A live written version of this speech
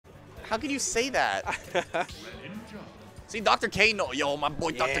How can you say that? See, Dr. K knows. Yo, my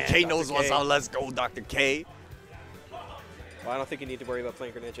boy Dr. K knows Dr. what's K. up. Let's go, Dr. K. Well, I don't think you need to worry about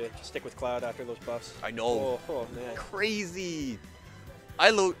playing Greninja. Just stick with Cloud after those buffs. I know. Oh man. Crazy.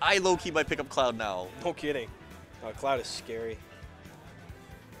 I low-key might pick up Cloud now. No kidding. Cloud is scary.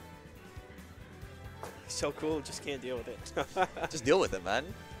 He's so cool, just can't deal with it. Just deal with it, man.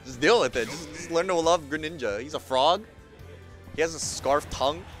 Just deal with it. Just learn to love Greninja. He's a frog. He has a scarf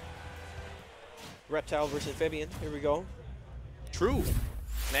tongue. Reptile versus amphibian. Here we go. True.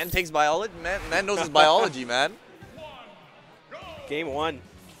 Man takes biology. Man knows his biology, man. Game 1.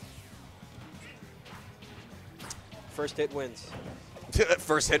 First hit wins.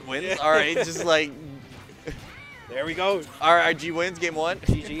 First hit wins. All right, just like. There we go. RIG wins game 1.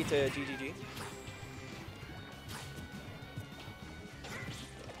 GG to GGG.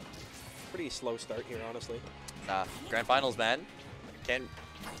 Pretty slow start here, honestly. Nah, grand finals, man.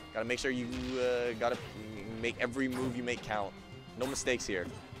 Gotta make sure you gotta make every move you make count. No mistakes here.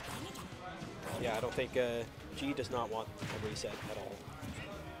 Yeah, I don't think G does not want a reset at all.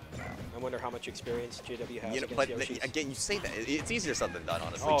 I wonder how much experience JW has against Yoshi. Again, you say that. It's easier said than done,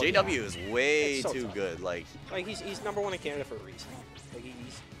 honestly. Oh, JW yeah. is way So too tough. good. Like he's #1 in Canada for a reason. Like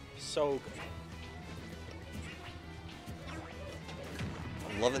he's so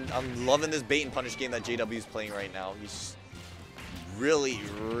good. I'm loving this bait and punish game that JW is playing right now. He's really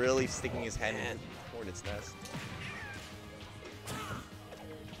sticking his hand in toward its nest.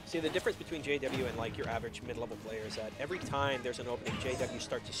 See, the difference between JW and like your average mid-level player is that every time there's an opening, JW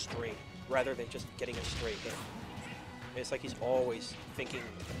starts to strain rather than just getting a straight hit. It's like he's always thinking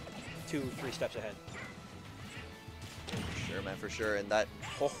 2-3 steps ahead. For sure, man, for sure. And that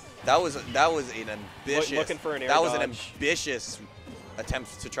Oh. that was an ambitious. Looking for an air that was an dodge. ambitious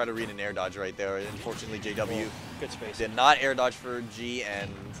attempt to try to read an air dodge right there. Unfortunately, JW Good space. did not air dodge for G, and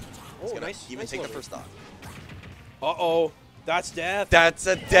he's gonna nice even take the loading. first stock. Uh-oh. That's death. That's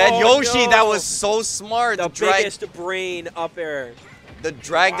a dead Oh, Yoshi. no. That was so smart. The biggest brain up air. The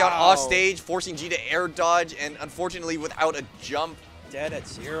drag down off Wow. stage, forcing G to air dodge, and unfortunately without a jump. Dead at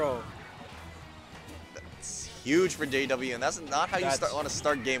 0. It's huge for JW, and that's not how you want to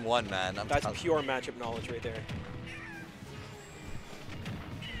start game 1, man. That's pure matchup knowledge right there.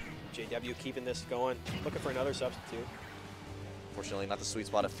 JW keeping this going. Looking for another substitute. Unfortunately, not the sweet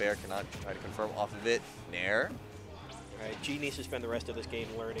spot of fair. Cannot try to confirm off of it. Nair. All right, G needs to spend the rest of this game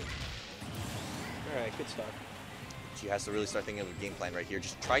learning. All right, good start. She has to really start thinking of a game plan right here.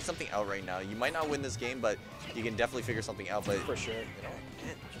 Just try something out right now. You might not win this game, but you can definitely figure something out. But For sure. You know,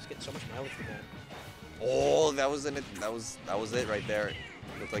 man, just getting so much mileage from that. oh, that was it right there.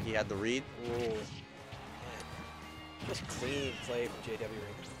 Looked like he had the read. Ooh. Man. Just clean play from JW right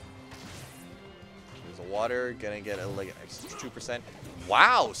now. There's a water, gonna get a like extra 2%.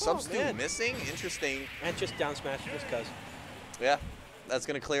 Wow, substitute man. missing. Interesting. And just down smash just cuz. Yeah, that's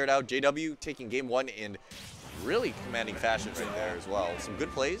gonna clear it out. JW taking game 1 in really commanding fashion right there as well. Some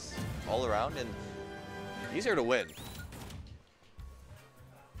good plays all around, and easier to win.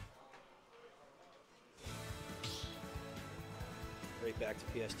 Right back to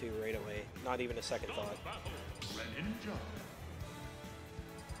PS2 right away. Not even a second thought.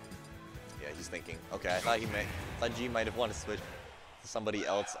 Yeah, he's thinking. Okay, I thought G might have wanted to switch to somebody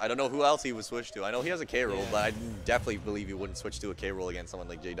else. I don't know who else he would switch to. I know he has a K roll, but I definitely believe he wouldn't switch to a K roll against someone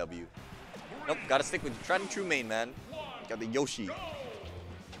like JW. Nope, gotta stick with tried and true main, man. Got the Yoshi.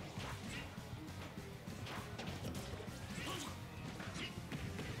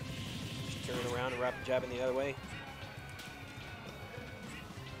 Just turning around and rapid jabbing the other way.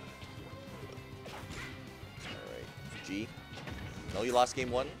 Alright, G. I know you lost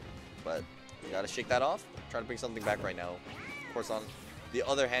game 1, but you gotta shake that off. Try to bring something back right now. Of course, on the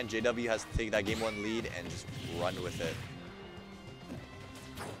other hand, JW has to take that game 1 lead and just run with it.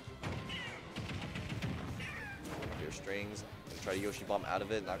 Your strings. Gonna try to Yoshi bomb out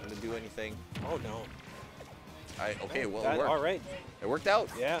of it. Not gonna do anything. Oh no. Okay, well, that, it worked. all right. It worked out.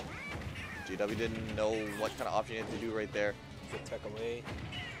 Yeah. JW didn't know what kind of option he had to do right there. Good tech away.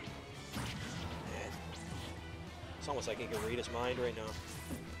 Man. It's almost like he can read his mind right now.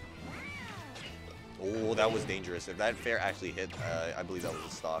 Oh, that was dangerous. If that fair actually hit, I believe that was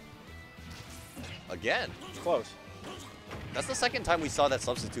a stock. Again. It's close. That's the second time we saw that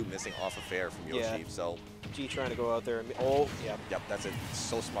substitute missing off a fair from Yoshi. Yeah. So, G trying to go out there. And, oh, yeah. yep, that's it.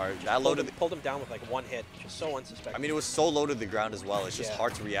 So smart. Just That loaded. pulled him down with like 1 hit. Just so unsuspecting. I mean, it was so low to the ground as well. It's just Yeah.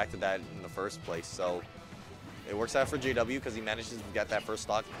 hard to react to that in the first place. So, it works out for JW because he manages to get that first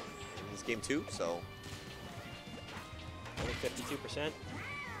stock in this game too. So, only 52%.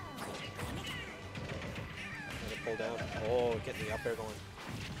 Pull down. Oh, getting the up air going.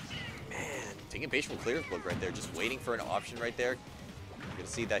 taking base from clearance book right there, just waiting for an option right there. You can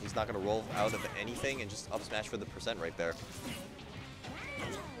see that he's not going to roll out of anything and just up smash for the percent right there.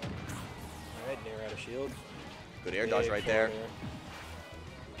 All right, nair out of shield. Good air dodge right there.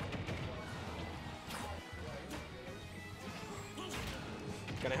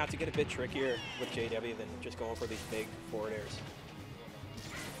 Gonna have to get a bit trickier with JW than just going for these big forward airs.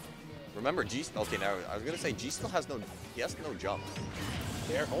 Remember, G. Okay, now I was gonna say G still has no. He has no jump.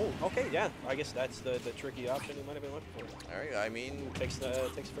 There. Oh, okay, yeah. I guess that's the tricky option he might have been looking for. All right. I mean, takes the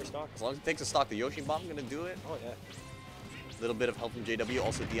first stock. As long as it takes a stock, the Yoshi bomb gonna do it. Oh yeah. A little bit of help from JW,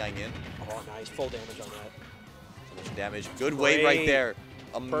 also DIing in. Oh, nice. Full damage on that. So much damage. Good wave right there.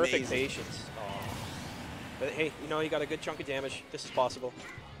 Amazing. Perfect patience. Oh. But hey, you know, you got a good chunk of damage. This is possible.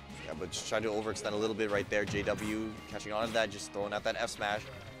 Yeah, but just trying to overextend a little bit right there. JW catching on to that, just throwing out that F smash.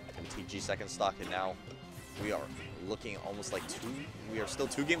 And TG second stock, and now we are looking almost like we are still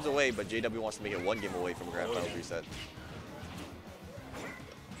 2 games away, but JW wants to make it 1 game away from a Grand Finals reset.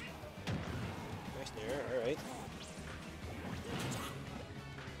 Nice nair, all right.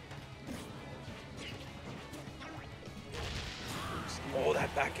 Oh,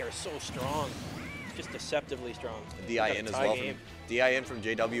 that back air is so strong. Just deceptively strong. DI in as well. DI in from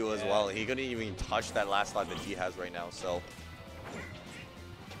JW as well. He couldn't even touch that last stock that he has right now, so.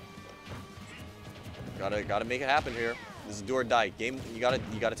 Gotta make it happen here. This is do or die. Game, you gotta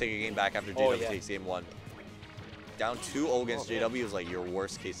take a game back after JW takes game 1. Down 2-0 against JW is like your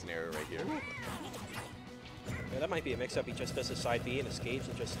worst case scenario right here. Yeah, that might be a mix-up. He just does a side B and escapes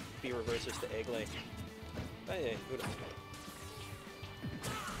and just B reverses the egg lay. Hey, who knows?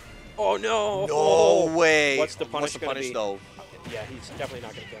 Oh no! No way! What's the punish gonna be? Though? Yeah, he's definitely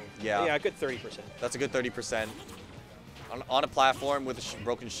not gonna kill him. Yeah. Yeah, a good 30%. That's a good 30%. On a platform with a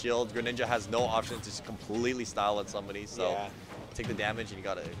broken shield, Greninja has no option to just completely style at somebody. So take the damage and you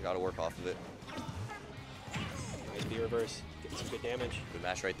gotta work off of it. Nice B reverse, getting some good damage. Good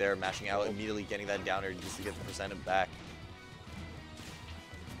mash right there, mashing out immediately, getting that downer just to get the percentage back.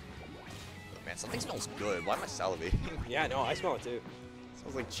 Man, something smells good. Why am I salivating? Yeah, no, I smell it too.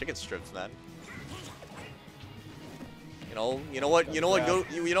 Smells like chicken strips, man. You know what?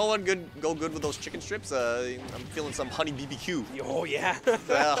 Go good with those chicken strips. I'm feeling some honey BBQ. Oh yeah.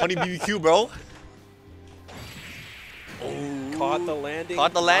 Honey BBQ, bro. Oh. Caught the landing.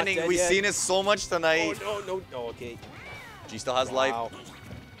 Caught the landing. We've seen it so much tonight. Oh no. Okay. G still has life.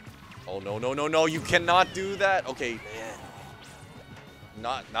 Oh no. You cannot do that. Okay.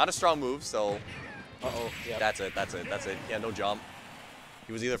 Man. Not a strong move. So. Yeah. That's it. Yeah, no jump.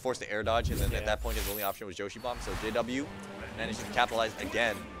 He was either forced to air dodge, and then at that point his only option was Yoshi bomb. So JW managed to capitalize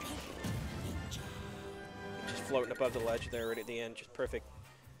again. Just floating above the ledge there right at the end. Just perfect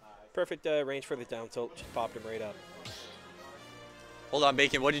range for the down tilt. Just popped him right up. Hold on,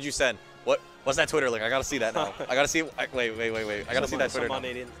 Bacon. What did you send? What's that Twitter link? I gotta see that now. I gotta see. Wait. I gotta see that Twitter now.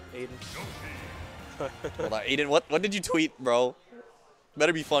 Aiden. Hold on, Aiden. What did you tweet, bro?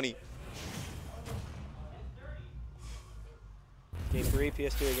 Better be funny. Game 3,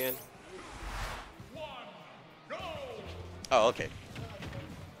 PS2 again. Oh, okay.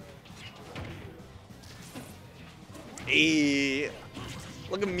 Hey,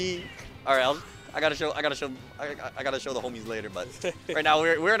 look at me. All right, I gotta show the homies later. But right now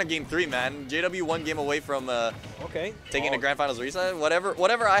we're in a game 3, man. JW 1 game away from taking a Grand Finals reset.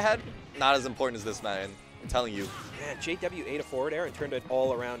 Whatever I had, not as important as this, man. I'm telling you. Man, JW ate a forward air and turned it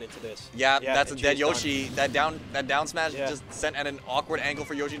all around into this. Yeah, that's a dead Yoshi. That down smash just sent at an awkward angle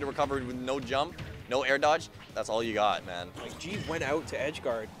for Yoshi to recover with no jump, no air dodge. That's all you got, man. Like G went out to edge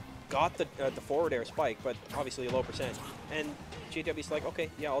guard, got the forward air spike, but obviously a low percent. And JW's like, okay,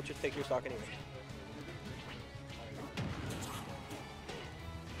 yeah, I'll just take your stock anyway.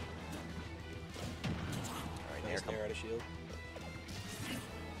 All right, nice nair out of shield.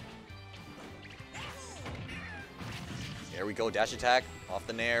 There we go, dash attack, off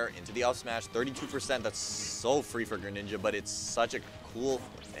the nair, into the up smash, 32%. That's so free for Greninja, but it's such a cool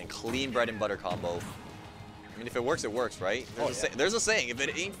and clean bread and butter combo. I mean, if it works, right? There's a saying, if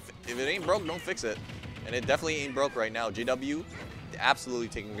it ain't broke, don't fix it. And it definitely ain't broke right now. JW absolutely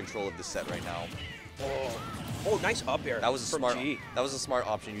taking control of this set right now. Oh, nice up air. That was a smart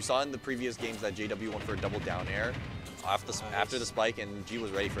option. You saw in the previous games that JW went for a double down air after the spike, and G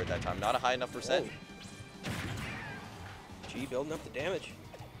was ready for it that time. Not a high enough percent. G building up the damage.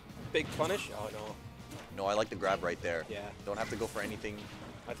 Big punish. Oh no. No, I like the grab right there. Yeah. Don't have to go for anything.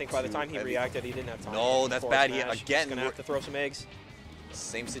 I think by the time he reacted, he didn't have time. No, that's bad. He's gonna have to throw some eggs.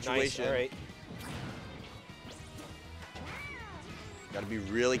 Same situation. Nice. All right. Got to be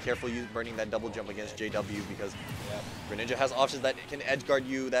really careful you burning that double jump against JW because Greninja has options that can edge guard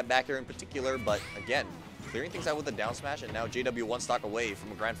you, that back air in particular, but again, clearing things out with a down smash, and now JW one stock away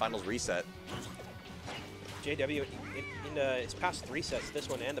from a Grand Finals reset. JW, in his past 3 sets, this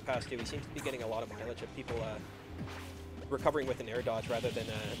one and the past 2, he seems to be getting a lot of mileage of people recovering with an air dodge rather than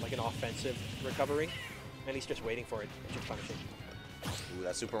like an offensive recovery, and he's just waiting for it and just punishing. Ooh,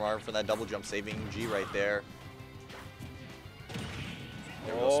 that super arm for that double jump, saving G right there.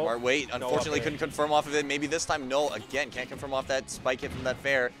 There we go, smart wait. Unfortunately, couldn't confirm off of it. Maybe this time, no. Again, can't confirm off that spike hit from that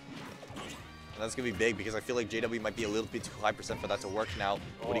fair. And that's going to be big because I feel like JW might be a little bit too high % for that to work now.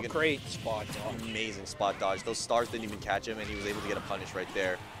 What are you gonna... Great spot dodge. Amazing spot dodge. Those stars didn't even catch him, and he was able to get a punish right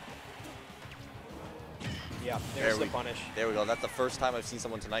there. Yeah, there's the punish. There we go. That's the first time I've seen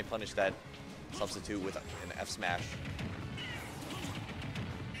someone tonight punish that substitute with an F smash.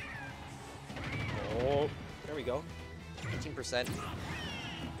 Oh, there we go. 18%.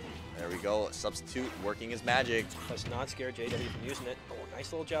 There we go. Substitute working his magic. Does not scare JW from using it. Oh,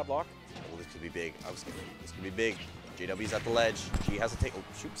 nice little jab block. Oh, this could be big. This could be big. JW's at the ledge. G has to take. Oh,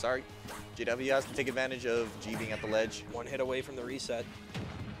 shoot, sorry. JW has to take advantage of G being at the ledge. 1 hit away from the reset.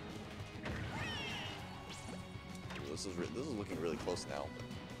 Ooh, this is looking really close now.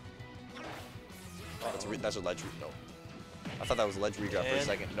 That's a ledge read. No. I thought that was a ledge regrab for a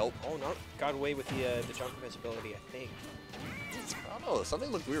second. Nope. Oh, no. Got away with the jump invincibility, I think. I don't know.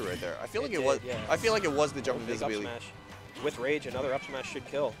 Something looked weird right there. I feel like it was. Yeah. I feel like it was the jump invincibility. Up smash. With rage, another up smash should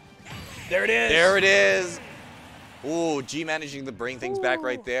kill. There it is. There it is. Ooh, G managing to bring things back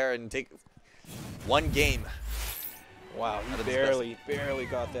right there and take 1 game. Wow, he barely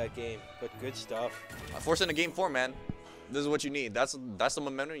got that game, but good stuff. Forcing a game 4, man. This is what you need. That's the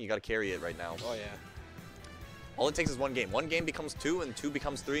momentum. You got to carry it right now. Oh yeah. All it takes is 1 game. 1 game becomes 2, and 2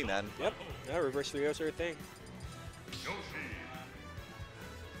 becomes 3, man. Yep. Yeah, reverse 3-0 sort of thing. Yoshi.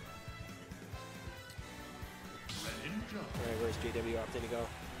 Alright, where's JW opting to go?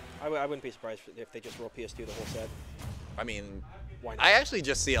 I wouldn't be surprised if they just roll PS2 the whole set. I mean, why not? I actually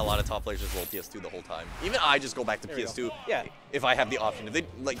just see a lot of top players just roll PS2 the whole time. Even I just go back to PS2. Yeah. If I have the option. If they,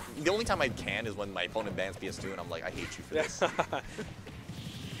 like, the only time I can is when my opponent bans PS2, and I'm like, I hate you for this.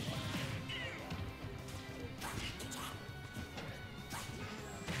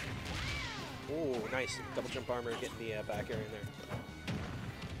 Oh, nice. Double jump armor getting the back air in there.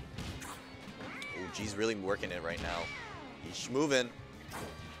 Oh, G's really working it right now. He's moving.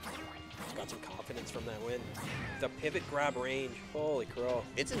 He's got some confidence from that win. The pivot grab range. Holy crow.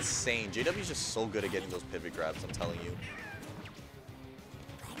 It's insane. JW's just so good at getting those pivot grabs, I'm telling you.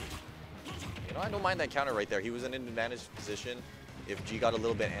 You know, I don't mind that counter right there. He was in an advantaged position. If G got a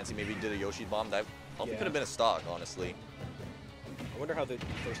little bit antsy, maybe did a Yoshi bomb. That probably could have been a stock, honestly. I wonder how those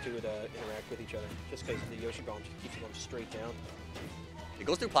two would interact with each other. Just because the Yoshi bomb just keeps going straight down. It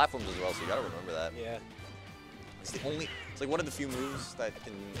goes through platforms as well, so you gotta remember that. Yeah. It's like one of the few moves that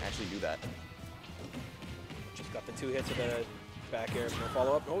can actually do that. Just got the 2 hits of the back air, no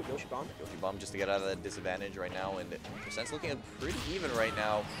follow up. Oh, Yoshi bomb. Yoshi bomb just to get out of that disadvantage right now, and percent's looking pretty even right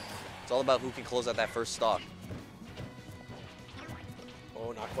now. It's all about who can close out that first stock.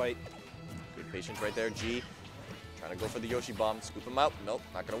 Oh, not quite. Good patience right there, G. Trying to go for the Yoshi bomb, scoop him out. Nope,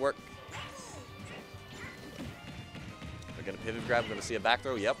 not gonna work. They're gonna pivot grab, gonna see a back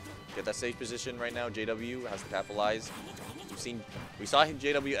throw. Yep, get that safe position right now. JW has to capitalize. We saw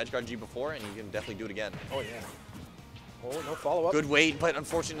JW edgeguard G before, and he can definitely do it again. Oh yeah. Oh, no follow up. Good wait, but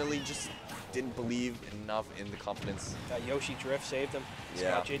unfortunately just didn't believe enough in the confidence. That Yoshi drift saved him. He's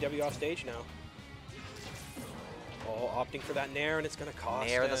got JW off stage now. Oh, opting for that Nair, and it's gonna cost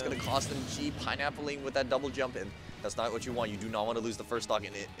him. That's gonna cost him. G pineappling with that double jump, and that's not what you want. You do not want to lose the first stock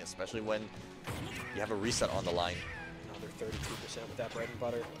in it, especially when you have a reset on the line. Another 32% with that bread and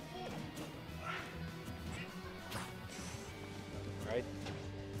butter. Alright.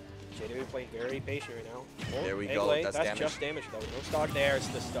 JW playing very patient right now. Oh, there we go. That's damage. Just damage though. No stock there. It's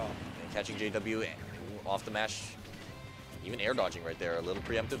the stock. And catching JW off the mash. Even air dodging right there a little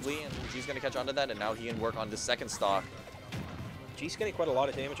preemptively, and G's going to catch onto that, and now he can work on the second stock. G's getting quite a lot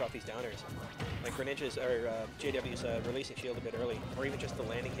of damage off these downers. Like Greninja's, or JW's releasing shield a bit early, or even just the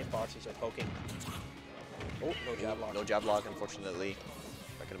landing hitboxes are poking. Oh, no jab lock. No jab lock, unfortunately.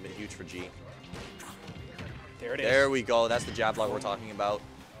 That could have been huge for G. There it is. There we go. That's the jab lock we're talking about.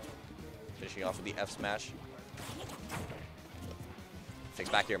 Finishing off with the F smash. Fix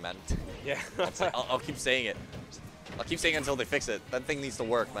back here, man. Yeah. I'll keep saying it. I'll keep saying it until they fix it. That thing needs to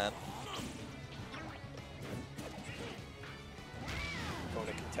work, man. Going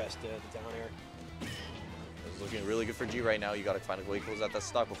to contest the down air. It's looking really good for G right now. You got to find a way to close out that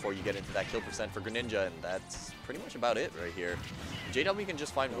stock before you get into that kill percent for Greninja, and that's pretty much about it right here. JW can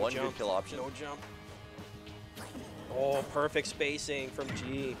just find one good kill option. No jump. Oh, perfect spacing from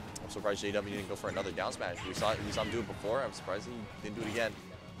G. I'm surprised JW didn't go for another down smash. We saw him do it before. I'm surprised he didn't do it again.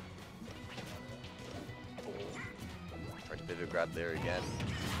 Tried to pivot grab there again.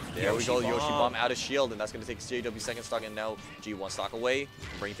 There we go, Yoshi bomb out of shield, and that's going to take JW second stock, and now G one stock away,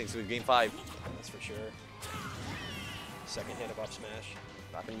 bringing things to game 5. That's for sure. Second hit of up smash.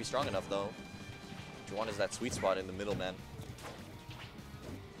 Not going to be strong enough, though. Juwan is that sweet spot in the middle, man.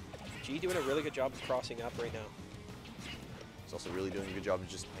 G doing a really good job of crossing up right now. He's also really doing a good job of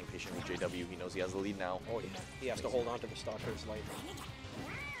just playing patient with JW. He knows he has the lead now. Oh, yeah. He has to hold on to the stock for his life.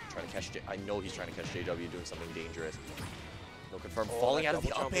 Trying to catch I know he's trying to catch JW doing something dangerous. No confirm. Oh, Falling out of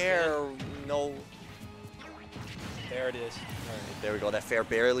the up air. No. There it is. All right. There we go. That fair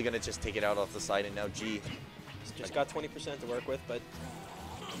barely going to just take it out off the side, and now G. He's just got 20% to work with, but...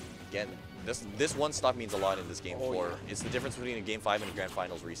 Again, this one stock means a lot in this game 4. Yeah. It's the difference between a game 5 and a grand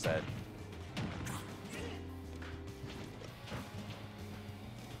finals reset.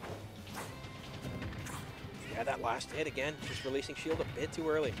 Yeah, that last hit again, just releasing shield a bit too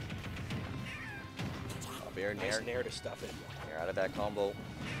early. Up air, Nice nair. nair to stuff it. Nair out of that combo.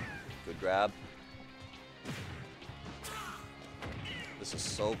 Good grab. This is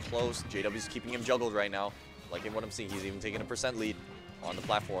so close. JW's keeping him juggled right now. Liking what I'm seeing. He's even taking a % lead on the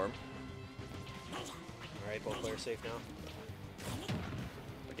platform. All right, both players safe now.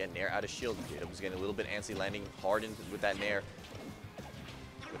 Again, nair out of shield. JW's getting a little bit antsy, landing hard with that nair.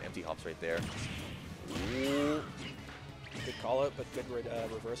 Good empty hops right there. Ooh. Good call out, but good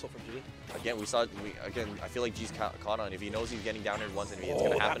reversal from G. Again, I feel like G's caught on. If he knows he's getting down there once and it's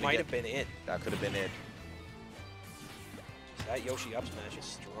going to happen that might again, have been it. that could have been it. That Yoshi up smash is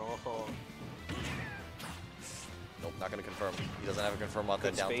strong. Nope, not going to confirm. He doesn't have a confirm on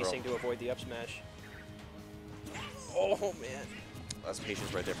that Good down throw. spacing to avoid the up smash. Oh, man. That's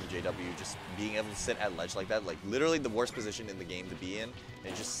patience right there from JW. Just being able to sit at ledge like that. Like, literally the worst position in the game to be in.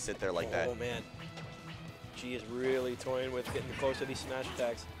 And just sit there like that. Oh, man. G is really toying with getting close to these smash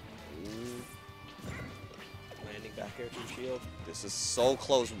attacks. Ooh. Landing back air through shield. This is so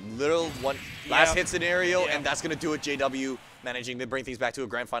close. Little one last hit scenario, Yeah. and that's going to do it. JW managing to bring things back to a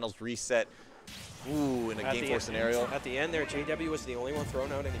grand finals reset. Ooh, in a game 4 scenario. At the end there, JW was the only one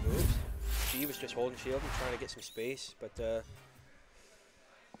throwing out any moves. G was just holding shield and trying to get some space, but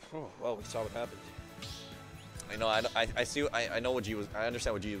well, we saw what happened. I know. I know what G was. I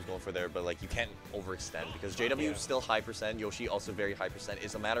understand what G was going for there, but like you can't overextend because JW is still high %. Yoshi also very high %.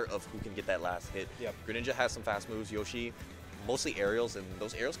 It's a matter of who can get that last hit. Yep. Greninja has some fast moves. Yoshi, mostly aerials, and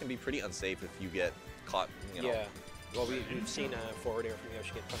those aerials can be pretty unsafe if you get caught. You know. Yeah. Well, we've seen forward air from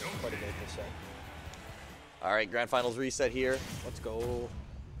Yoshi get punished quite a bit this set. All right, grand finals reset here. Let's go.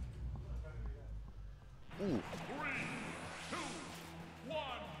 Ooh.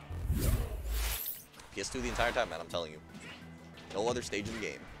 PS2 the entire time, man, I'm telling you. No other stage in the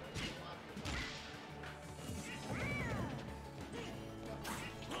game.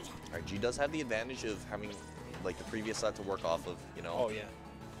 Alright, G does have the advantage of having like the previous set to work off of, you know. Oh, yeah.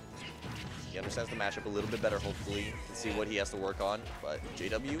 He understands the matchup a little bit better, hopefully. Can see what he has to work on. But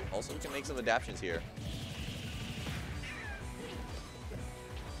JW also can make some adaptations here.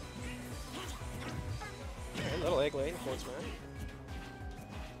 Okay, little egg lane, forward smash.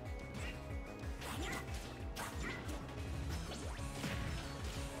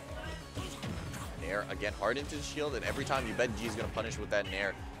 Nair again hard into the shield, and every time you bet G's gonna punish with that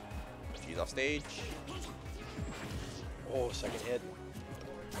Nair. G's off stage. Oh, second hit.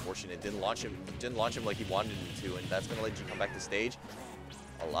 Unfortunate, didn't launch him like he wanted him to, and that's gonna let G come back to stage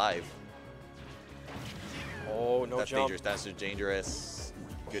alive. Oh, no That's jump. dangerous. That's just dangerous.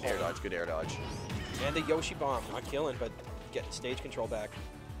 Good air dodge. Good air dodge. And the Yoshi bomb, not killing, but getting stage control back.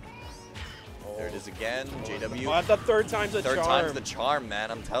 Oh. There it is again. JW. Oh, the third time's a charm. Third time's the charm, man.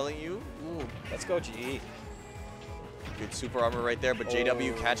 I'm telling you. Ooh, let's go, G. Good super armor right there, but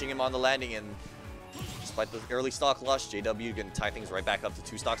JW catching him on the landing, and despite the early stock lush, JW can tie things right back up to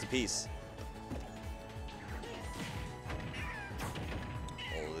 2 stocks apiece.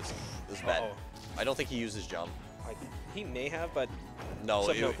 Oh, this is bad. I don't think he uses jump. He may have, but no,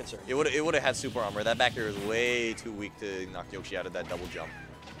 no concern. It would have had super armor. That back air is way too weak to knock Yoshi out of that double jump.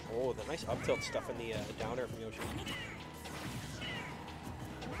 Oh, the nice up tilt stuff in the down air from Yoshi.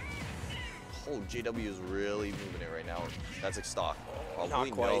 Oh, JW is really moving it right now. That's a stock.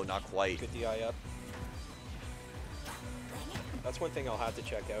 Probably not quite. No, not quite. Good DI up. That's one thing I'll have to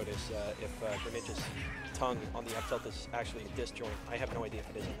check out is if Greninja's tongue on the up tilt is actually a disjoint. I have no idea if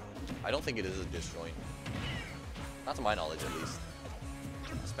it is or not. I don't think it is a disjoint. Not to my knowledge, at least.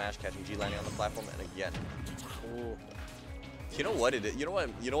 Smash, catching G landing on the platform, and again. Ooh. You know what it is? You know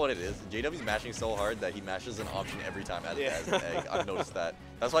what it is? JW's mashing so hard that he mashes an option every time as an egg. I've noticed that.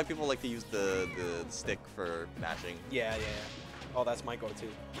 That's why people like to use the stick for mashing. Yeah. Oh, that's my go-to.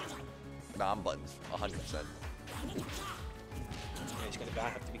 Nah, I'm buttons, 100%. Yeah, he's gonna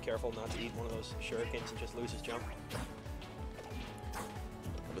have to be careful not to eat one of those shurikens and just lose his jump.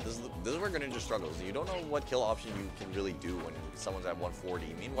 But this is where Greninja struggles. You don't know what kill option you can really do when someone's at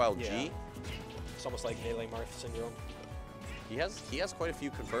 140. Meanwhile, G, it's almost like melee Marth syndrome. he has quite a few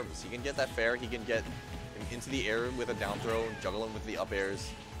confirms. He can get that fair. He can get into the air with a down throw, juggle him with the up airs.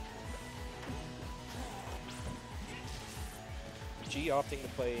 G opting to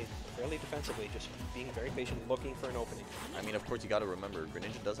play fairly defensively, just being very patient, looking for an opening. I mean, of course, you got to remember,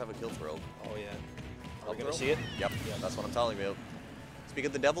 Greninja does have a kill throw. Oh yeah. Are we Up gonna throw? see it? Yep, that's what I'm telling you. Speak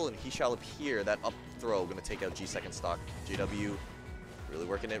of the devil, and he shall appear. That up throw gonna take out G second stock. JW really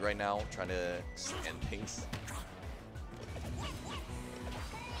working it right now, trying to stand things.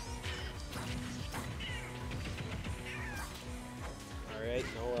 All right,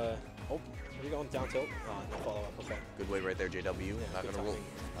 no. Oh, are we going down tilt? No follow up. Okay. Good way right there, JW. Not good gonna roll. timing.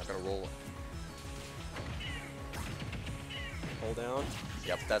 Not gonna roll. Pull down.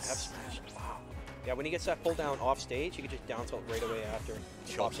 Yep, F that's. smash. Wow. Yeah, when he gets that pull down off stage, he can just down tilt right away after.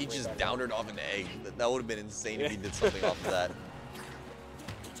 Yo, he just downed off an egg. That would have been insane if he did something off of that.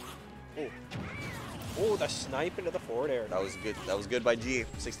 Oh, the snipe into the forward air. That was good. That was good by G.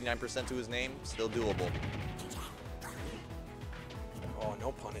 69% to his name. Still doable. Oh,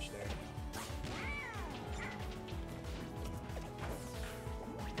 no punish there.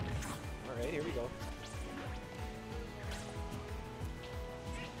 All right, here we go.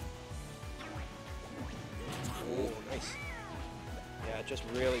 Oh, nice. Yeah, just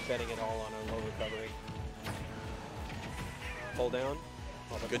really betting it all on a low recovery. Pull down.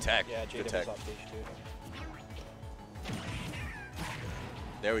 Oh, Good tech. Yeah, Good JW's tech. off stage too.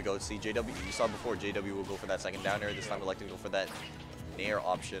 There we go. See, JW, you saw before, JW will go for that second down air. This time electing to go for that nair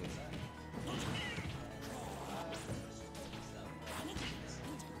option.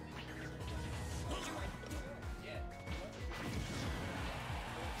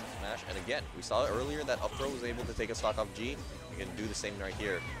 Smash, and again, we saw earlier that up throw was able to take a stock off G. You can do the same right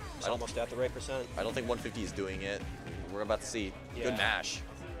here. It's almost at the right percent. I don't think 150 is doing it. We're about to see. Yeah. Good mash.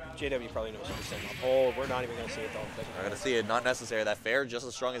 JW probably knows what to send up. Oh, we're not even going to see it though. I gotta see it. Not necessary. That fair just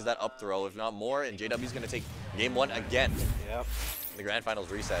as strong as that up throw, if not more. And JW's gonna take game one again. Yep. The grand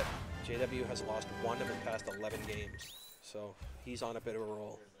finals reset. JW has lost 1 of his past 11 games, so he's on a bit of a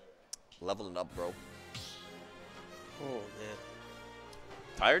roll. Leveling up, bro. Oh man,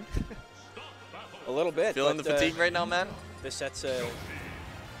 Tired? a little bit. Feeling the but, fatigue right now, man? This set's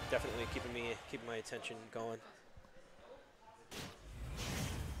definitely keeping my attention going.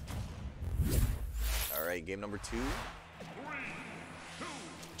 All right, game number 2.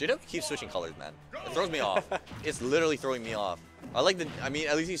 JW keeps switching colors, man. It throws me off. It's literally throwing me off. I mean,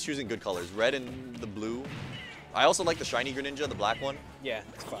 at least he's choosing good colors. Red and the blue. I also like the shiny Greninja, the black one. Yeah,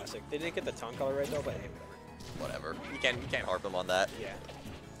 it's classic. They didn't get the tongue color right though, but hey, Whatever. You can't harp him on that. yeah.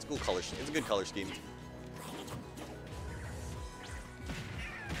 It's a cool color. It's a good color scheme.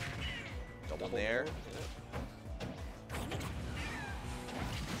 Double nair.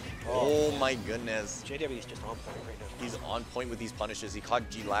 Oh my goodness. JW is just on point right now. He's on point with these punishes. He caught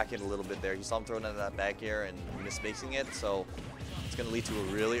G lacking a little bit there. He saw him throwing out that back air and misspacing it, so it's going to lead to a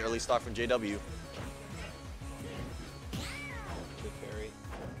really early stock from JW. Good parry.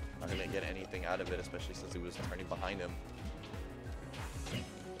 Not going to get anything out of it, especially since he was turning behind him.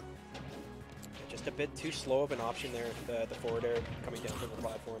 Just a bit too slow of an option there, the forward air coming down from the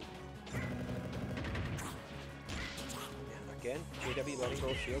platform. Again, JW letting go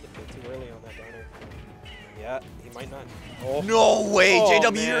of shield a bit too early on that downer. Yeah, he might not. Oh. No way, Oh,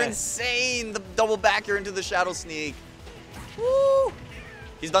 JW, man. you're insane! The double backer into the shadow sneak. Woo!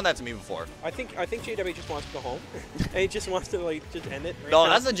 He's done that to me before. I think JW just wants to go home. And he just wants to just end it. Right No,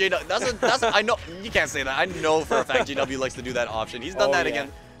 now. that's a JW. That's I know you can't say that. I know for a fact JW likes to do that option. He's done Oh, that yeah.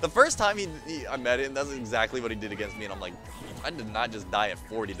 again. The first time I met him, that's exactly what he did against me, and I'm like, I did not just die at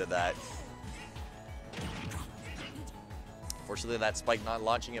 40 to that. Fortunately, that spike not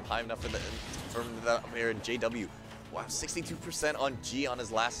launching him high enough for the air. JW, wow, 62% on G on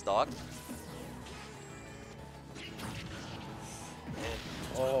his last stock. And,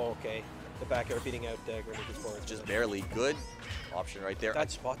 oh, okay. The back air beating out Greninja's forward. Just barely. Good option right there.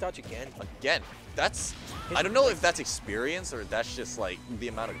 That spot dodge again. Again, that's, I don't know if that's experience or that's just like the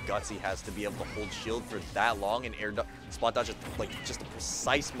amount of guts he has to be able to hold shield for that long and spot dodge at like just a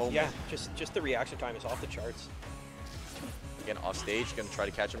precise moment. Yeah, just the reaction time is off the charts. Again, off stage, gonna try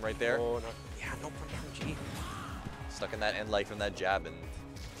to catch him right there. Oh, no. Yeah, no punish from G. Stuck in that end light from that jab, and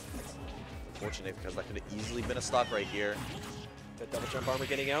unfortunate because that could have easily been a stock right here. The double jump armor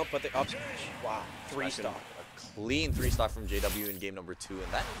getting out, but the up smash. Wow, 3-stock. A clean 3-stock from JW in game number 2,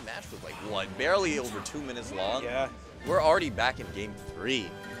 and that match was like, what, barely over 2 minutes long? Yeah. We're already back in game 3.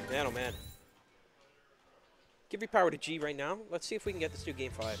 Man, oh man. Give your power to G right now. Let's see if we can get this to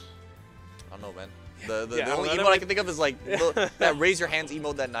game 5. I don't know, man. The Yeah, only I emote I can think of is like that raise your hands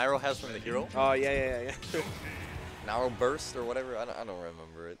emote that Nairo has from the hero. Oh, yeah. Nairo burst or whatever. I don't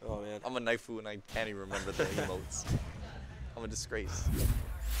remember it. Oh, man. I'm a Naifu and I can't even remember the emotes. I'm a disgrace.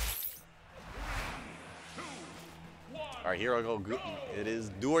 All right, here I go. It is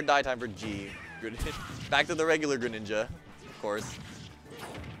do or die time for G. Back to the regular Greninja, of course.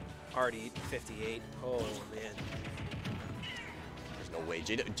 Already 58. Oh, man. There's no way.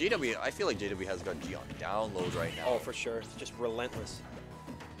 JW, I feel like JW has got G on download right now. Oh, for sure. It's just relentless.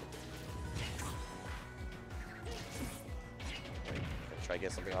 Try to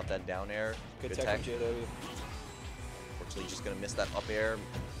get something off that down air. Good tech from JW. Unfortunately, just going to miss that up air.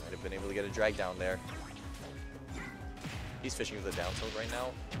 Might have been able to get a drag down there. He's fishing with the down tilt right now.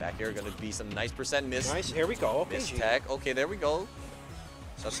 Back air going to be some nice percent miss. Nice. Here we go. Okay, miss tech. Okay, there we go.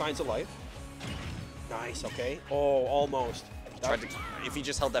 So signs of life. Nice. Okay. Oh, almost. Tried to, if he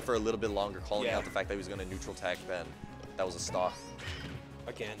just held that for a little bit longer, calling Yeah. out the fact that he was going to neutral tech, then that was a stock.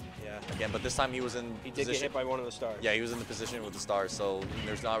 Again, yeah. Again, but this time he was in He did position. get hit by one of the stars. Yeah, he was in the position with the stars, so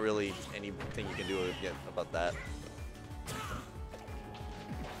there's not really anything you can do about that.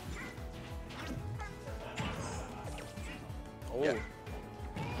 Oh. Yeah.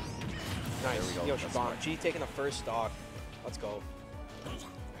 Nice. There we go. Yoshi That's bomb. smart. G taking the first stock. Let's go.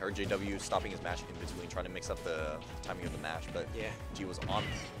 I heard JW stopping his match in between, trying to mix up the timing of the match, but Yeah. G was on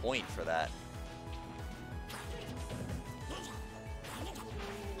point for that.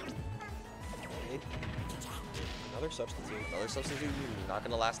 Another substitute. Another substitute, not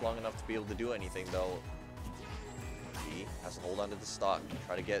going to last long enough to be able to do anything, though. G has to hold on to the stock,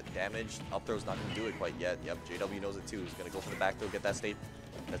 try to get damage. Up throw's not going to do it quite yet. Yep, JW knows it too. He's going to go for the back throw, get that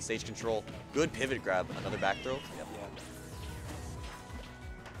stage control. Good pivot grab, another back throw. Yep. Yeah.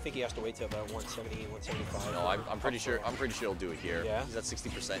 I think he has to wait till about 170, 175. No, I'm pretty sure he'll do it here. Yeah? He's at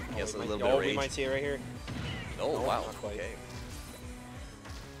 60%. He has a we little might, bit of we rage. might see it right here. No, No, wow. not quite. Okay.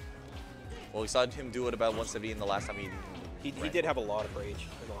 Well, we saw him do it about 170 in the last time He did have a lot of rage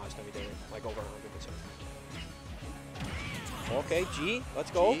in the last time he did it, like over 100%. Okay, G, let's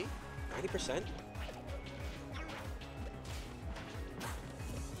go. G. 90%.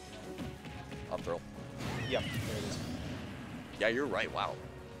 Up throw. Yep, there it is. Yeah, you're right. Wow.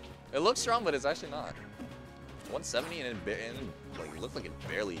 It looks strong, but it's actually not. 170 and it like looked like it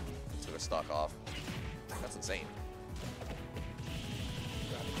barely took a stock off. That's insane.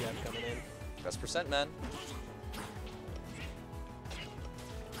 Rapid jab coming in. Best percent, man.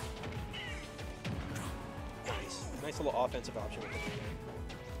 Nice. Nice little offensive option with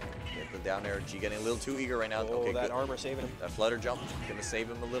the Get the down air. G getting a little too eager right now. Oh, Okay, that good. armor saving him. That flutter jump gonna save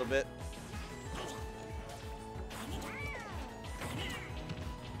him a little bit.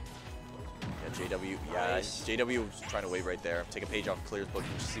 Yeah, JW. Yeah, Nice. JW was trying to wait right there. Take a page off Clear's book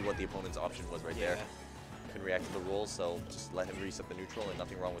and just see what the opponent's option was right there. Couldn't react to the roll, so just let him reset the neutral and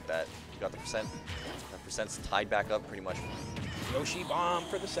nothing wrong with that. You got the percent. That percent's tied back up pretty much. Yoshi bomb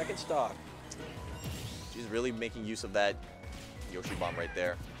for the second stock. She's really making use of that Yoshi bomb right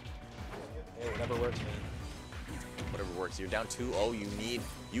there. Hey, whatever works, man. Whatever works. You're down 2-0.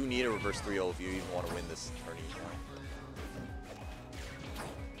 You need a reverse 3-0 if you even want to win this tourney.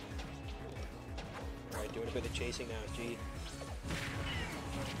 All right, doing a bit of chasing now, G.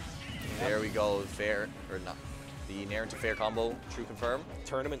 There we go. Fair or not? The Nair into fair combo. True confirm.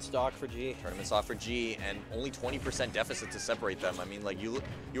 Tournament stock for G. Tournament stock for G, and only 20% deficit to separate them. I mean, like if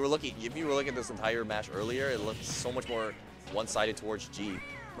you were looking at this entire match earlier, it looked so much more one-sided towards G.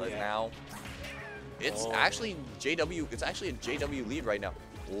 But Yeah. now, it's actually JW. It's actually a JW lead right now.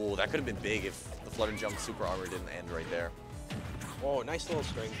 Oh, that could have been big if the flutter jump super armor didn't end right there. Oh, nice little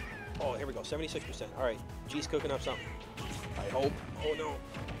string. Oh, here we go, 76%. All right, G's cooking up something. I hope. Oh no.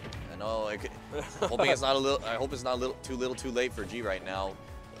 I know. Hoping it's not a little. I hope it's not too little, too late for G right now.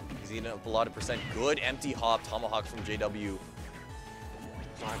 He's eating up a lot of percent. Good empty hop tomahawk from JW.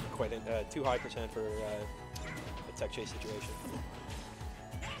 Not quite too high percent for a tech chase situation.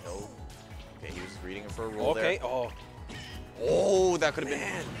 No. Okay, he was reading it for a roll Okay. there. Oh. Oh, that could have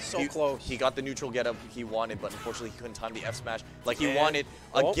Man, been so close. He got the neutral get up he wanted, but unfortunately he couldn't time the F smash like he Man. wanted.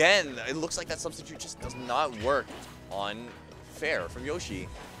 Oh. Again, it looks like that substitute just does not work on fair from Yoshi.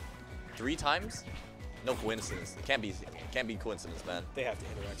 3 times? No coincidence. It can't be coincidence, man. They have to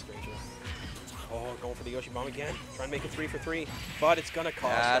interact, Stranger. Oh, going for the Yoshi bomb again. Trying to make it 3 for 3, but it's gonna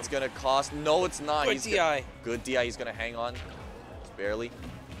cost. That's gonna cost. No, it's not. Good DI. Good DI. He's gonna hang on. Just barely.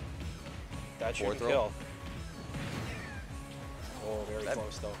 That should kill. Oh, very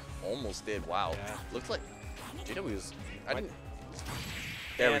close though. Almost did. Wow. Yeah. Looks like JW was.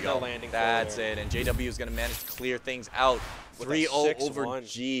 There we go. That's it. And JW is gonna manage to clear things out. 3-0 over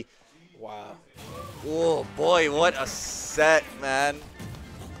G. Wow. Oh boy, what a set, man.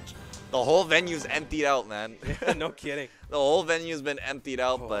 The whole venue's emptied out, man. Yeah, no kidding. The whole venue's been emptied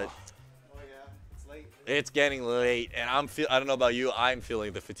out, but It's late. it's getting late, and I don't know about you, I'm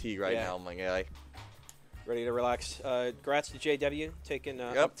feeling the fatigue right now, my guy. Ready to relax. Congrats to JW taking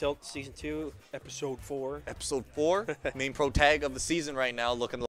UpTilt Season 2, Episode 4. Episode 4, main pro tag of the season right now, looking